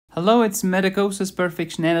Hello, it's Medicosis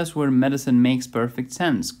Perfectionalis, where medicine makes perfect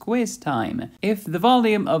sense. Quiz time. If the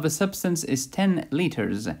volume of a substance is 10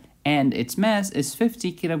 liters and its mass is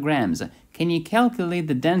 50 kilograms, can you calculate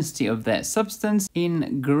the density of that substance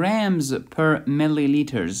in grams per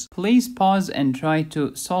milliliters? Please pause and try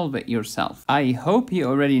to solve it yourself. I hope you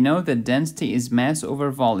already know that density is mass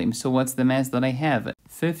over volume. So what's the mass that I have?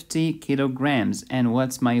 50 kilograms. And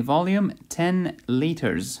what's my volume? 10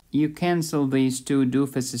 liters. You cancel these two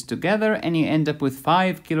doofuses together and you end up with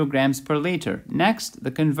 5 kilograms per liter. Next,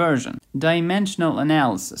 the conversion. Dimensional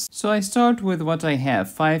analysis. So I start with what I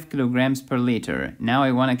have, 5 kilograms per liter. Now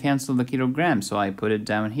I want to cancel the kilograms, so I put it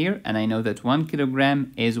down here and I know that 1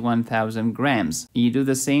 kilogram is 1000 grams. You do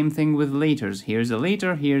the same thing with liters. Here's a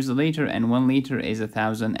liter, and 1 liter is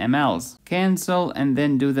 1000 mLs. Cancel and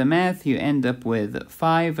then do the math. You end up with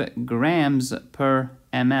 5 grams per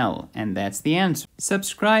ml, and that's the answer.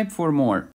 Subscribe for more.